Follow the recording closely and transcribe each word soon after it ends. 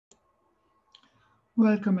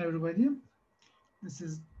Welcome everybody. This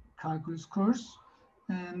is calculus course,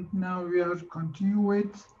 and now we are continue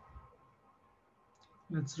with.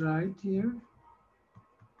 Let's write here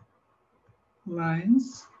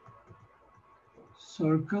lines,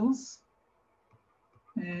 circles,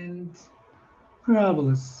 and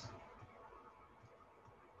parabolas.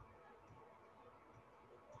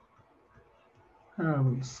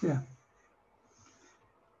 Parabolas, yeah.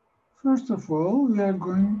 First of all, we are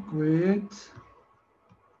going with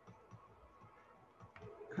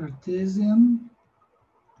Cartesian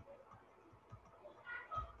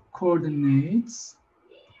coordinates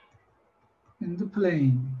in the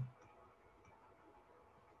plane.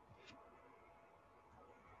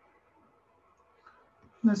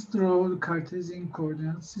 Let's draw the Cartesian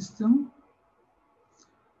coordinate system.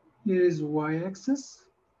 Here is y-axis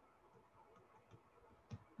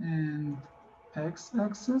and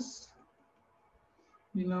x-axis.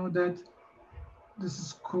 We know that this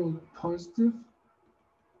is called positive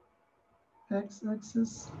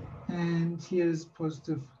x-axis, and here is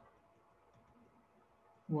positive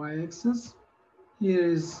y-axis. Here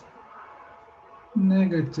is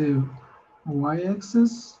negative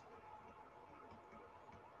y-axis,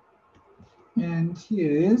 and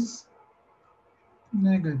here is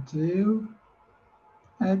negative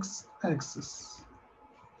x-axis.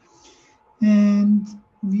 And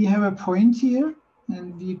we have a point here,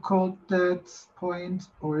 and we call that point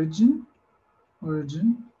origin.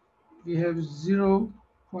 We have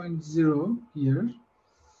 0.0 here,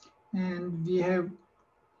 and we have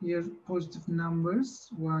here positive numbers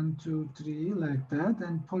 1, 2, 3 like that,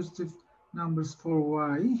 and positive numbers for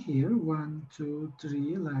y here 1, 2,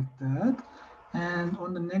 3 like that. And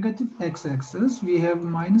on the negative x-axis we have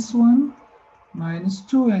 -1,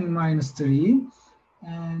 -2, and -3,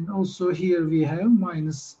 and also here we have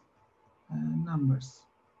minus numbers.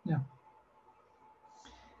 Yeah.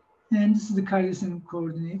 And this is the Cartesian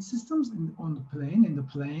coordinate systems on the plane, in the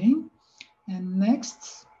plane. And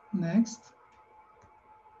next,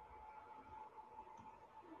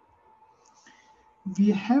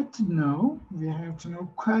 we have to know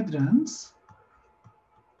quadrants.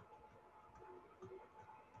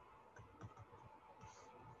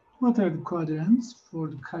 What are the quadrants for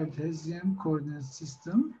the Cartesian coordinate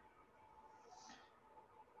system?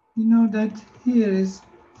 We know that here is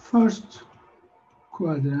first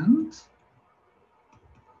quadrant,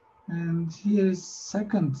 and here is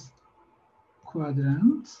second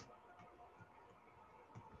quadrant,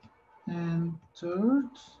 and third,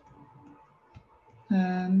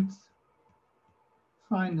 and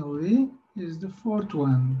finally is the fourth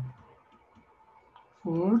one,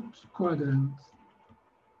 fourth quadrant.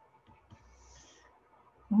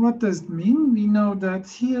 What does it mean? We know that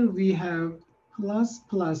here we have plus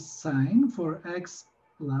sign for x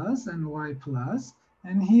plus and y plus,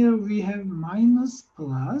 and here we have minus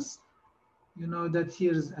plus. You know that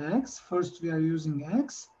here is x. First we are using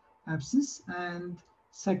x abscissa, and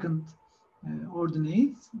second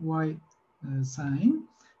ordinate y sign.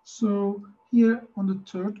 So here on the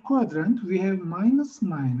third quadrant we have minus,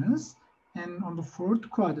 and on the fourth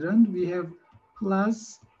quadrant we have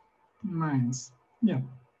plus, minus. Yeah.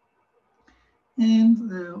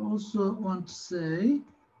 And also want to say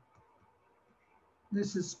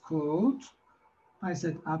this is called, I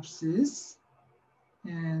said abscissa,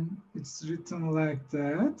 and it's written like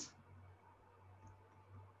that,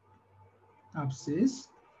 abscissa,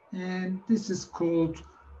 and this is called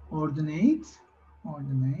ordinate.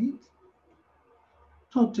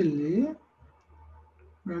 Totally,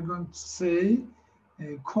 we're going to say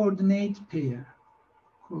a coordinate pair.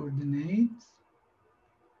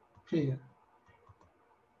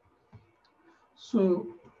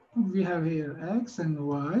 So we have here x and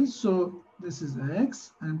y. So this is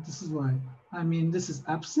x and this is y. I mean, this is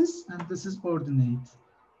abscissa and this is ordinate.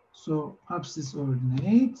 So abscissa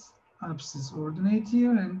ordinate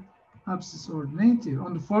here, and abscissa ordinate here.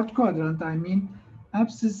 On the fourth quadrant, I mean,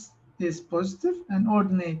 abscissa is positive and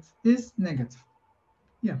ordinate is negative.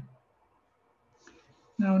 Yeah.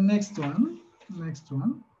 Now next one.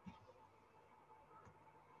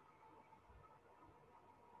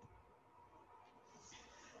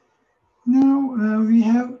 Now we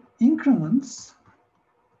have increments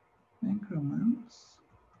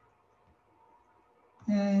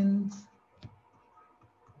and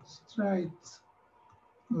straight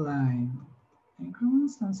line.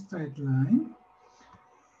 Increments and straight line.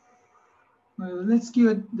 Let's give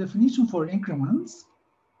a definition for increments.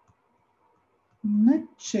 Net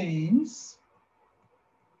chains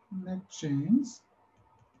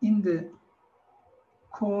in the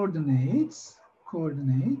coordinates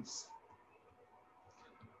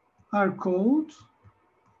are called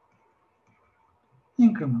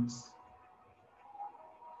increments.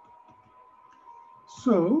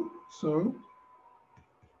 So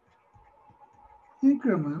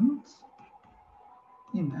increment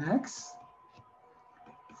in x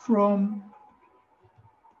from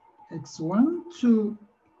x1 to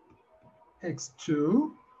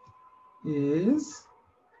x2 is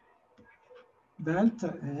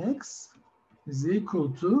delta x is equal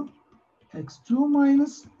to x2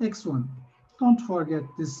 minus x1. Don't forget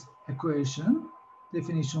this equation,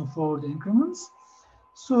 definition for the increments.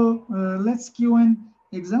 So let's give an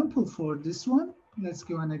example for this one. Let's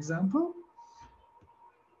give an example.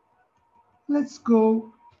 Let's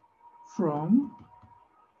go from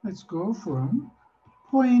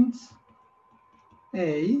point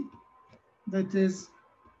A, that is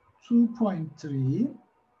 2.3,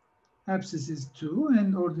 abscissa is 2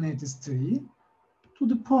 and ordinate is 3, to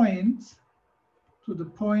the point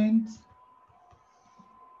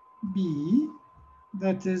B,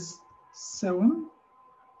 that is 7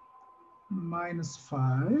 minus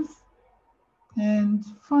 5, and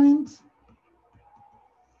find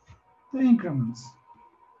the increments.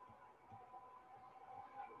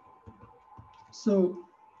 So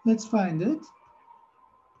let's find it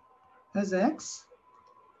as x,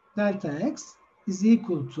 delta x is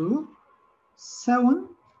equal to 7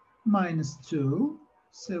 minus 2,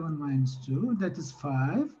 that is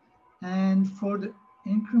 5. And for the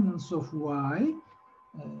increments of y,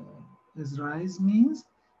 as rise means,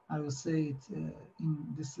 I will say it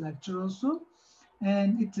in this lecture also,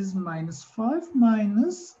 and it is minus 5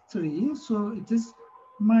 minus 3, so it is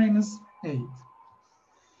minus 8.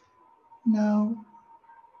 Now,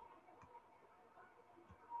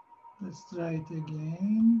 let's try it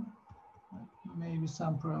again. Maybe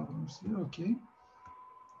some problems here, okay.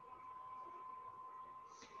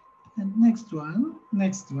 And next one,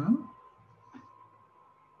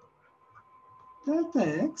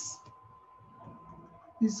 delta x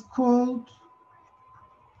is called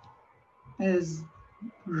as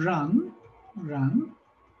run,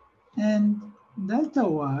 and delta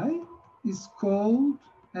y is called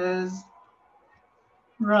as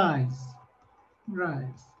rise.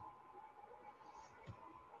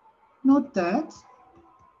 Note that,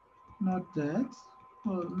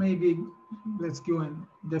 or maybe let's give a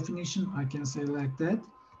definition, I can say like that.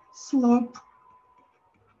 Slope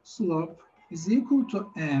is equal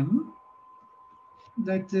to m,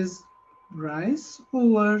 that is rise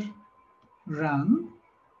over run.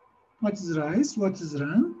 What is rise? What is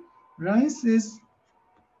run? Rise is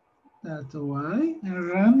delta y and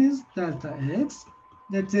run is delta x.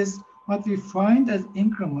 That is what we find as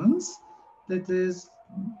increments. That is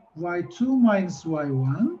y2 minus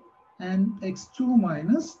y1 and x2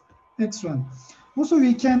 minus x1. Also,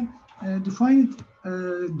 we can define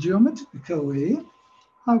it geometrical way.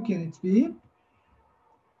 How can it be?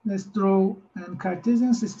 Let's draw a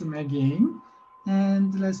Cartesian system again,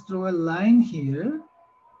 and let's draw a line here,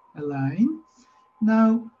 a line.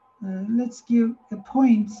 Now, let's give a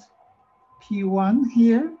point P1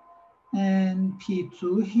 here and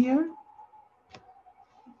P2 here.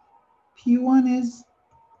 P1 is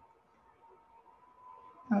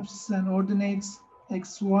abscissa and ordinates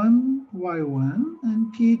x1, y1,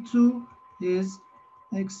 and P2 is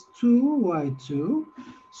x2, y2.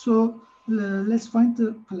 So let's find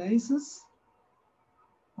the places,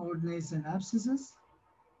 ordinates and abscissas.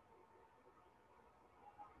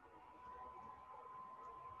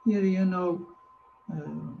 Here you know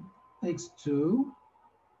x2,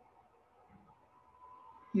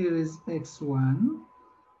 here is x1,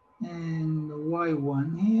 and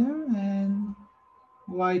y1 here, and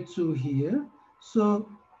y2 here. So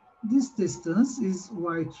this distance is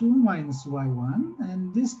y2 minus y1,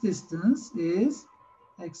 and this distance is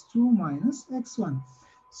x2 minus x1.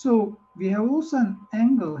 So we have also an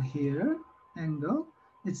angle here,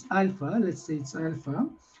 it's alpha, let's say it's alpha.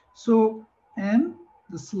 So m,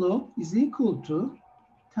 the slope, is equal to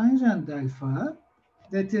tangent alpha,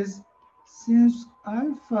 that is sinus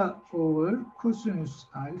alpha over cosinus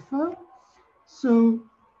alpha. So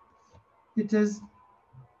it is,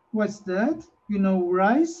 what's that? You know,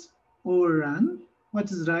 rise over run.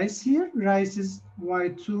 What is rise here? Rise is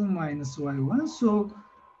y2 minus y1. So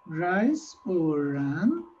rise over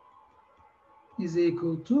run is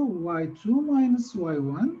equal to y2 minus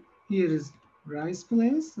y1. Here is rise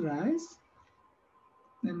place, rise,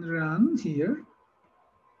 and run here.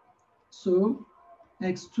 So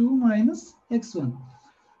x2 minus x1.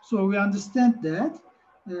 So we understand that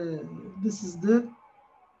this is the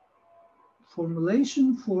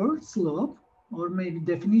formulation for slope, or maybe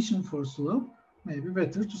definition for slope, maybe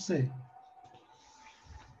better to say.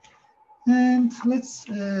 And let's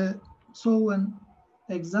solve an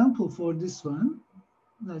example for this one.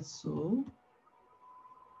 Let's solve.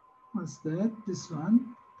 What's that? This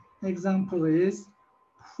one. Example is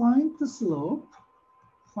find the slope.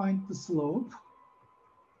 Find the slope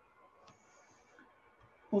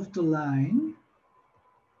of the line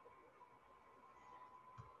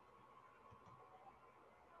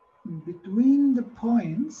between the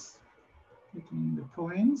points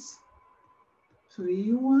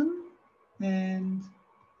 3, 1 and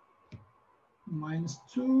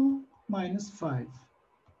 -2, -5.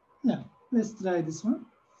 Yeah, let's try this one.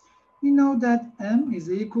 We know that m is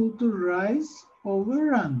equal to rise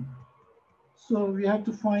over run. So we have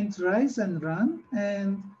to find rise and run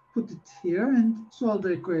and put it here and solve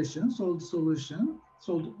the equation, solve the solution,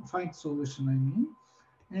 find solution, I mean.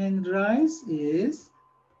 And rise is,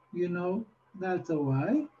 you know, delta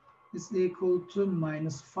y is equal to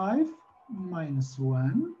 -5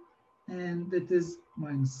 -1, and that is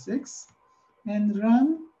 -6. And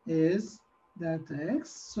run is delta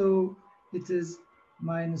x, so it is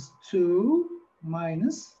 -2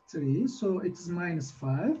 -3, so it is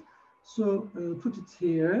 -5. So put it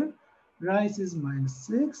here. Rise is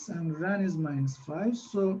 -6 and run is -5.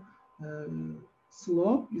 So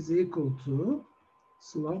slope is equal to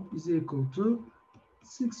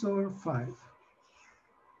 6/5.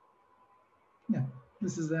 Yeah,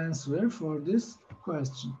 this is the answer for this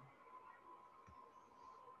question.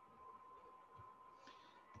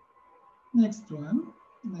 Next one.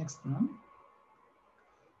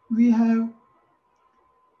 We have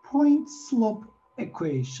point slope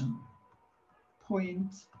equation.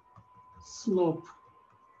 Point slope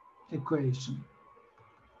equation.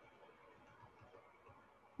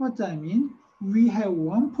 What I mean, we have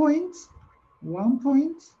one point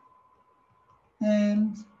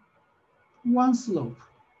and one slope.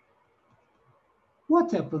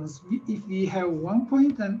 What happens if we have 1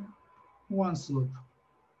 point and one slope?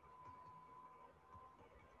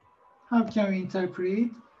 How can we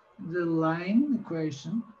interpret the line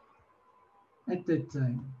equation at that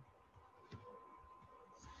time?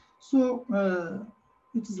 So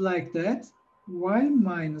it is like that. Y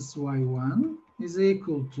minus y1 is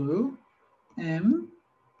equal to m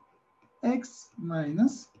x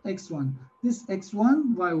minus x1. This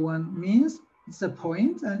x1, y1 means it's a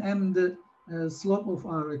point, and m the slope of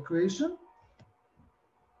our equation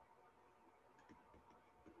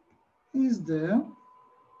is the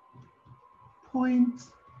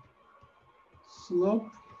point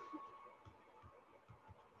slope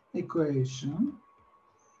equation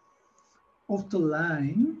of the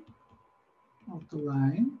line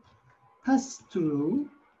pass through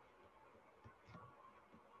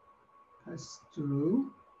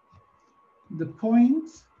the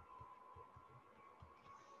point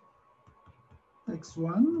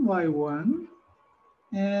x1, y1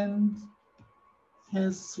 and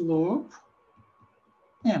has slope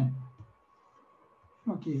m.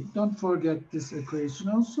 Okay, don't forget this equation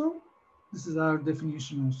also. This is our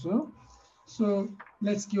definition also. So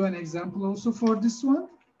let's give an example also for this one.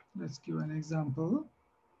 Let's give an example.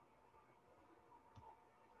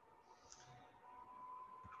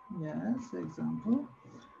 Yes, example.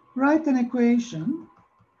 Write an equation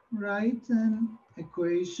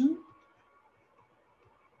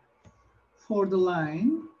for the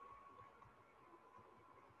line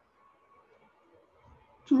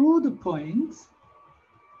through the points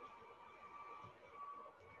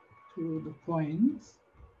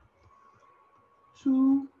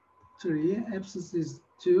 2, 3, abscissa is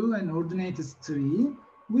 2 and ordinate is 3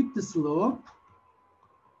 with the slope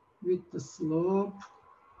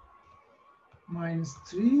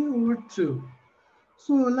 -3/2.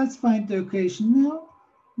 So let's find the equation now.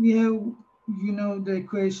 We have, you know, the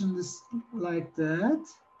equation is like that,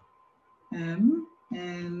 m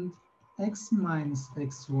and x minus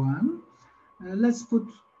x1. Let's put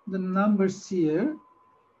the numbers here.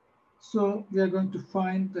 So we are going to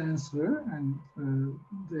find the answer and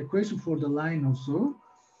the equation for the line also.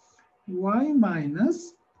 Y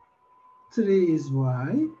minus 3 is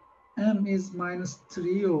y, m is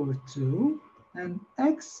 -3/2, and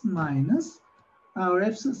x minus our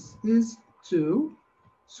abscissa is 2.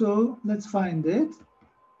 So let's find it.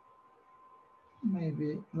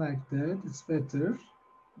 Maybe like that, it's better.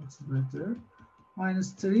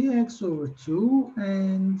 -3x/2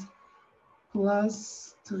 and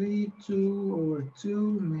plus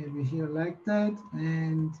 3/2, maybe here like that,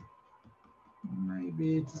 and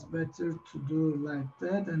maybe it is better to do like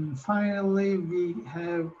that. And finally we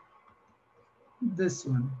have this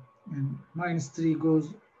one, and -3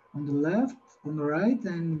 goes on the left, on the right,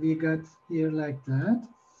 and we got here like that.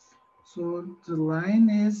 So the line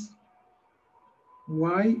is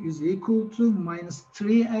y is equal to minus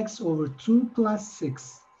 3x over 2 plus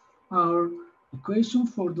 6. Our equation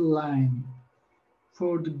for the line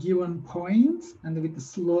for the given point and with the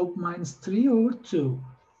slope minus 3 over 2.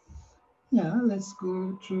 Yeah, let's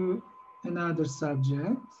go to another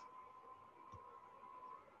subject.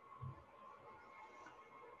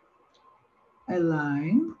 A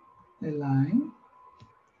line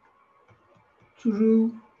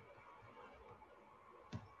through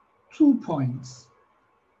 2 points.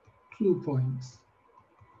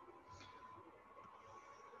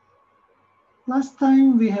 Last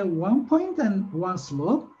time we have 1 point and 1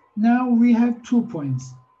 slope. Now we have 2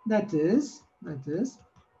 points. That is,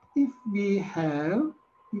 if we have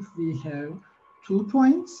 2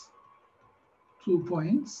 points,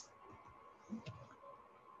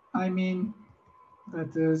 I mean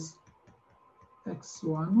that is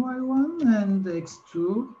x1, y1 and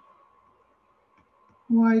x2,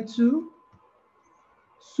 y2.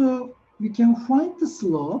 So we can find the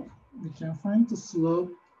slope.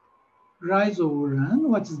 Rise over run.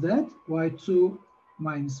 What is that? y2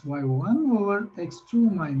 minus y1 over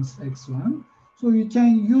x2 minus x1. So you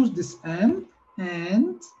can use this m,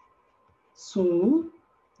 and so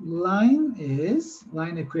line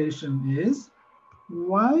equation is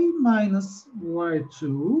y minus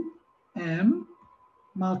y2 m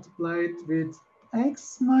multiplied with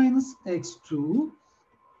x minus x2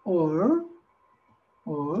 or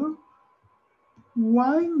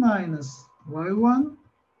y minus y1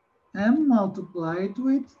 m multiplied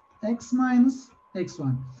with x minus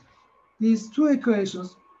x1. These two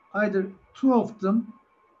equations, either two of them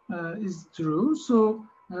is true, so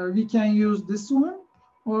we can use this one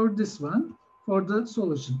or this one for the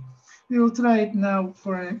solution. We will try it now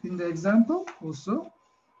in the example also.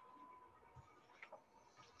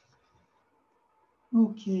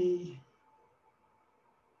 Okay.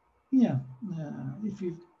 Yeah, if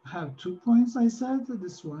you have 2 points, I said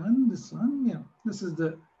this one, yeah, this is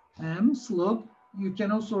the m slope. You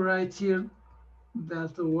can also write here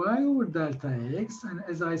delta y over delta x, and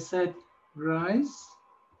as I said, rise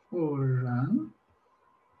or run.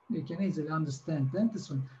 You can easily understand that this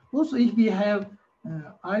one. Also, if we have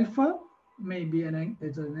alpha, maybe at an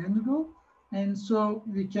angle, and so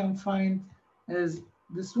we can find as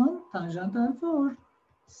this one tangent alpha or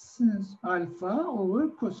sinus alpha over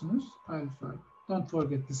cosinus alpha. Don't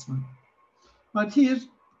forget this one. But here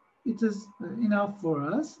it is enough for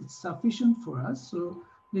us. It's sufficient for us. So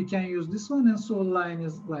we can use this one, and so line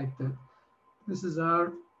is like that. This is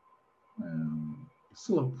our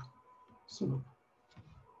slope. So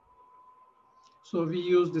we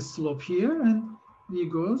use the slope here, and it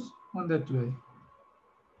goes on that way.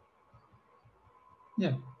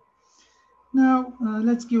 Yeah. Now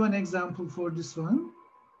let's give an example for this one.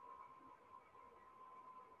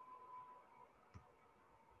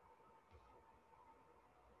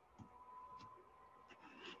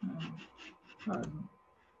 Pardon.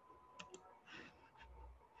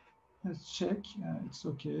 Let's check. It's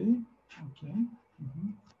okay. Okay.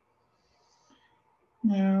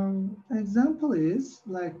 Now, example is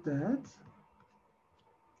like that.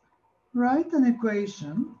 Write an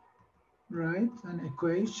equation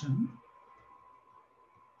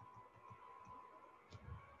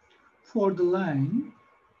for the line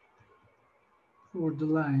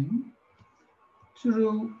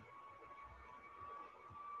through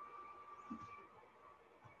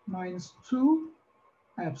 -2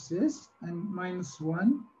 axis and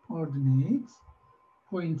 -1 ordinate,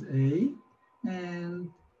 point A,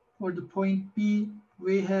 and for the point B,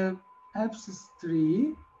 we have axis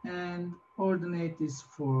 3 and ordinate is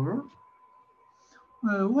 4.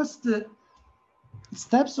 What's the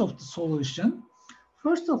steps of the solution?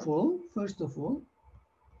 First of all,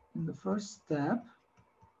 in the first step,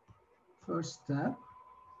 we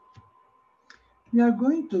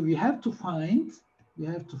have to find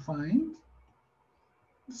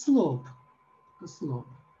the slope.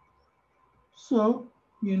 So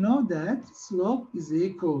you know that slope is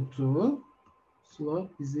equal to,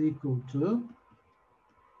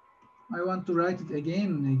 I want to write it again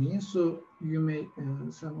and again, so you may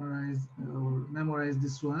summarize or memorize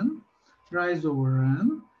this one. Rise over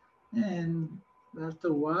run, and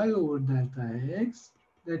delta y over delta x,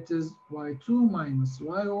 that is y2 minus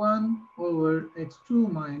y1 over x2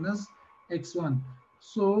 minus x1.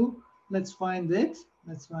 So let's find it.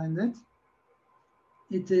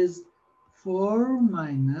 It is 4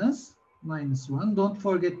 minus 1. Don't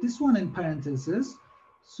forget this one in parentheses.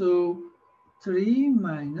 So 3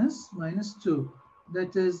 minus 2.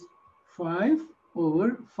 That is 5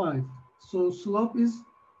 over 5. So slope is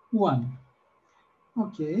 1.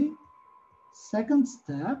 Okay. Second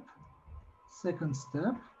step. second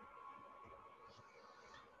step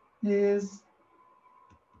is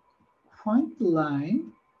find the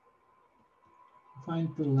line,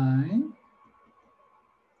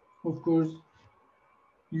 of course,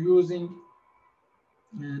 using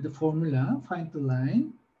the formula, find the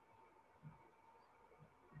line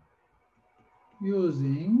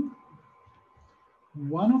using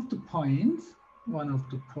one of the points.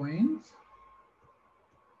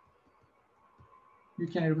 You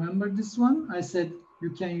can remember this one. I said you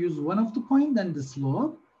can use one of the point and the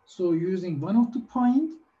slope. So using one of the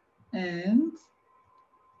point and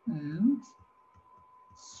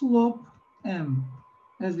slope m,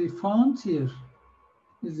 as we found here,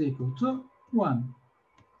 is equal to 1.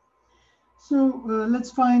 So let's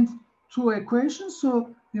find two equations so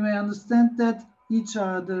you may understand that each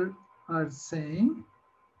other are same.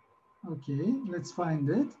 Okay, let's find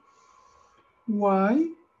it. Y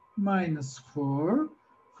minus 4.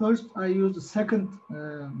 First, I use the second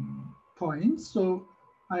point. So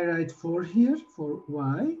I write 4 here for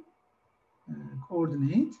y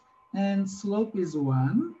coordinate. And slope is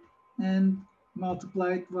 1. And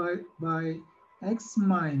multiplied by x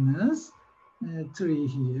minus 3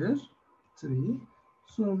 here. 3.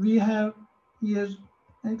 So we have here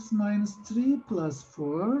x minus 3 plus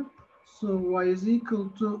 4. So y is equal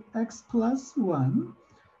to x plus 1.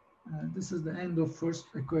 This is the end of first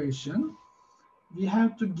equation. We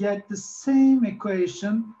have to get the same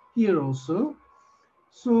equation here also.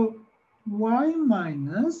 So y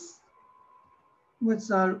minus,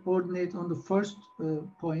 what's our coordinate on the first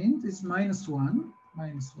point is minus 1.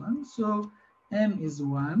 So m is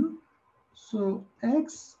 1. So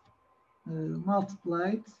x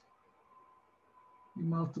multiplied,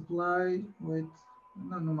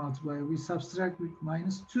 we subtract with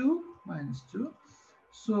minus 2.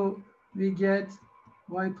 So we get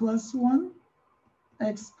y plus 1,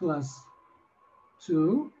 x plus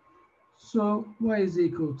 2. So y is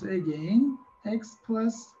equal to, again, x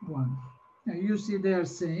plus 1. Now you see they are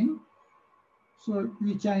same. So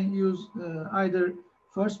we can use either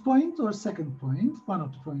first point or second point. One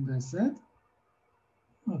of the points I said.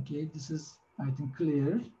 Okay, this is, I think,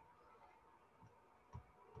 clear.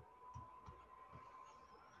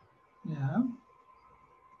 Yeah.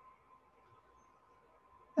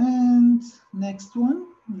 And next one.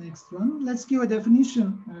 Let's give a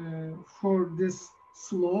definition for this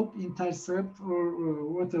slope, intercept, or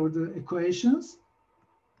whatever the equations.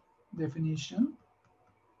 Definition.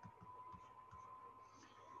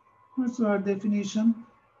 What's our definition?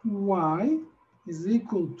 Y is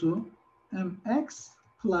equal to mx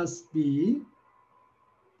plus b.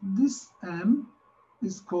 This m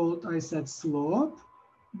is called, I said, slope,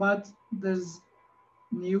 but there's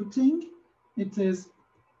new thing. It is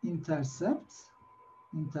intercept.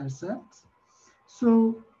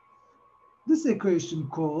 So this equation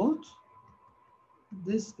called,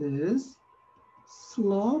 this is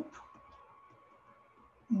slope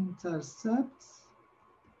intercept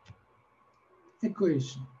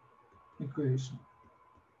equation.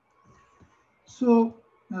 So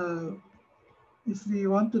if we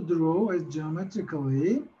want to draw it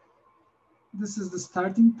geometrically, this is the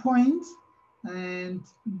starting point, and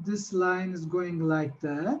this line is going like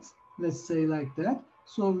that. Let's say like that.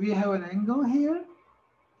 So we have an angle here.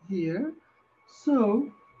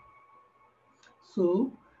 So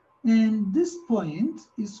and this point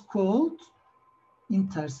is called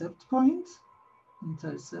intercept point.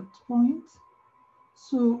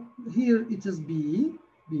 So here it is B,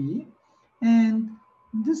 and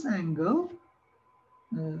this angle,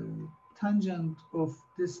 tangent of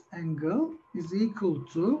this angle is equal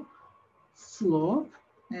to slope,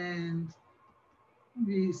 and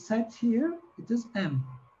we set here it is m.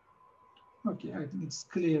 Okay, I think it's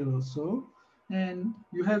clear also. And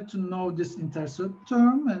you have to know this intercept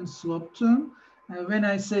term and slope term. When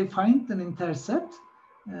I say find an intercept,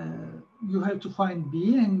 you have to find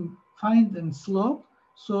b and find and slope.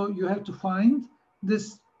 So you have to find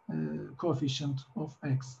this coefficient of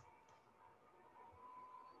x.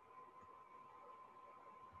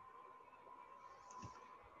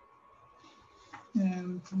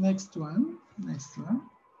 And next one.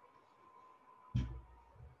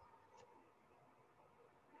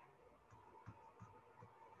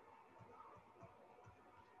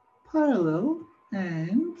 Parallel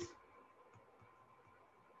and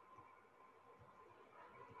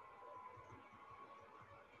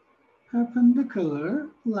perpendicular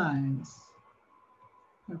lines.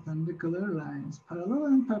 Parallel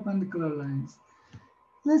and perpendicular lines.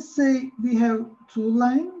 Let's say we have two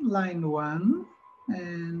lines, line 1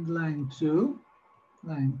 and line 2,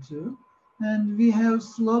 and we have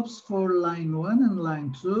slopes for line 1 and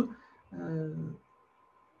line 2.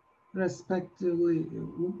 respectively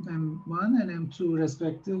M1 and M2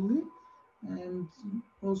 respectively. And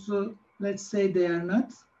also, let's say they are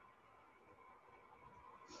not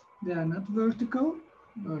vertical.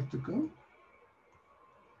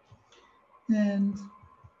 And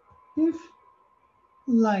if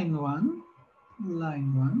line 1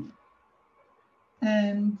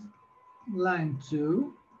 and line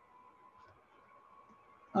 2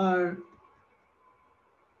 are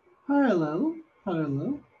parallel,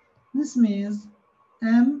 this means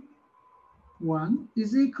M1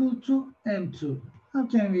 is equal to M2. How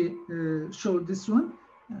can we show this one?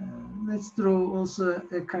 Let's draw also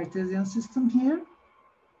a Cartesian system here.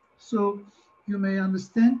 So you may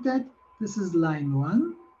understand that this is line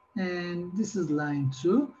 1 and this is line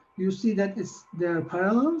 2. You see that they are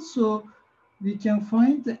parallel, so we can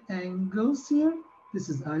find the angles here. This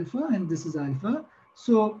is alpha and this is alpha.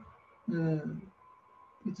 So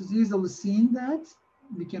it is easily seen that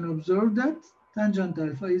we can observe that tangent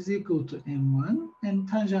alpha is equal to M1 and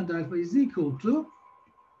tangent alpha is equal to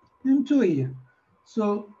M2 here.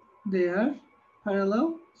 So they are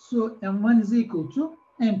parallel. So M1 is equal to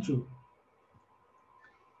M2.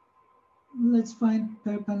 Let's find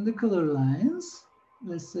perpendicular lines.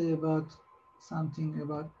 Let's say something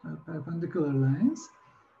about perpendicular lines.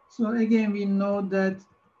 So again, we know that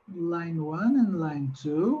line 1 and line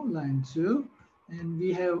 2, and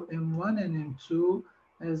we have M1 and M2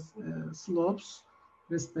 as slopes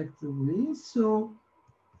respectively. So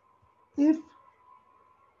if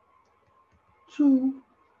two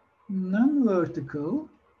non-vertical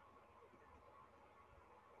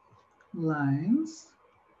lines,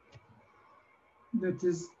 that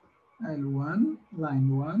is L1, line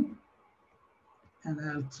 1, and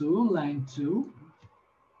L2, line 2,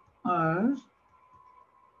 are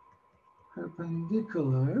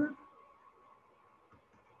perpendicular,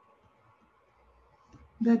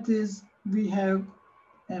 that is, we have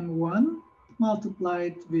M1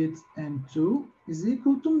 multiplied with M2 is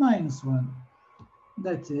equal to -1.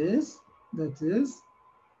 That is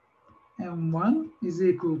M1 is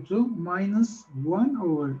equal to -1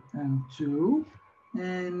 over M2,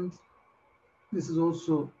 and this is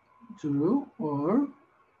also true, or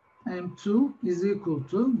M2 is equal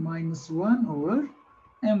to -1 over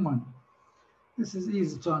M1. This is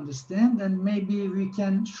easy to understand, and maybe we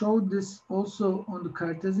can show this also on the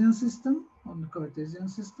Cartesian system.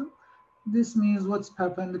 This means what's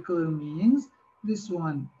perpendicular means. This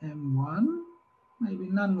one, M1, maybe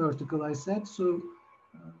non-vertical, I said, so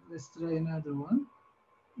let's try another one,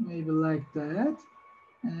 maybe like that.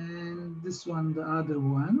 And this one, the other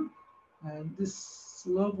one, this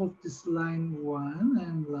slope of this line 1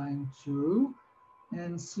 and line 2,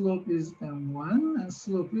 and slope is M1 and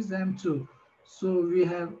slope is M2. So we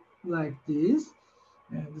have like this,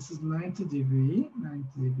 this is 90 degree.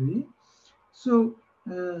 So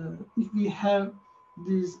if we have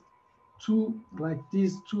these two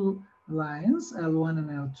lines, L1 and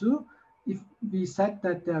L2, if we said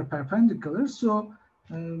that they are perpendicular, so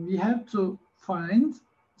we have to find,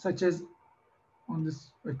 such as on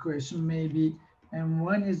this equation, maybe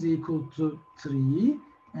M1 is equal to 3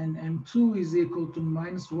 and M2 is equal to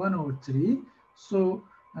 -1 over 3. So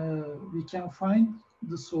we can find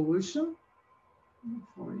the solution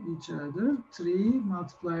for each other. 3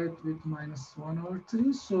 multiplied with -1 over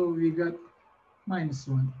 3. So we got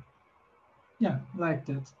 -1. Yeah, like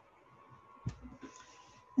that.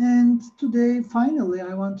 And today, finally,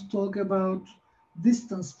 I want to talk about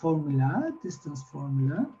distance formula.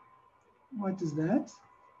 What is that?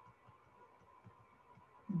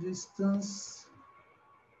 Distance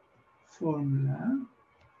formula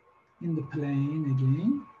in the plane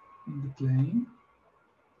again,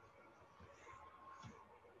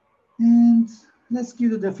 And let's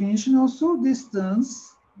give the definition also.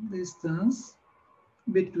 Distance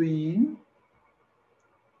between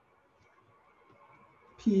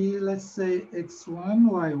P, let's say x1,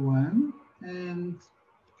 y1, and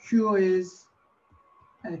Q is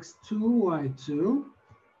x2, y2.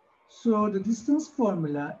 So the distance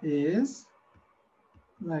formula is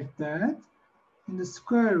like that. In the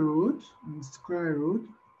square root,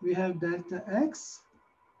 we have delta x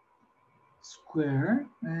square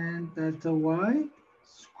and delta y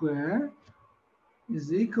square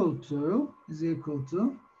is equal to,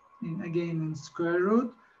 again in square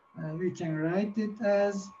root, we can write it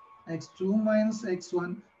as x2 minus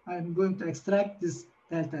x1. I'm going to extract this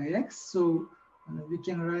delta x, so we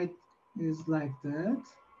can write is like that.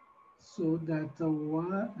 So delta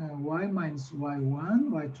y minus y1,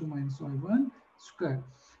 y2 minus y1 square.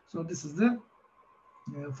 So this is the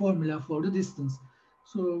formula for the distance.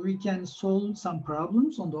 so we can solve some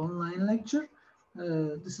problems on the online lecture.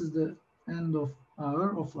 This is the end of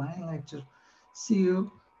our offline lecture. See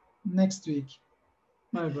you next week.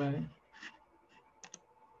 Bye bye.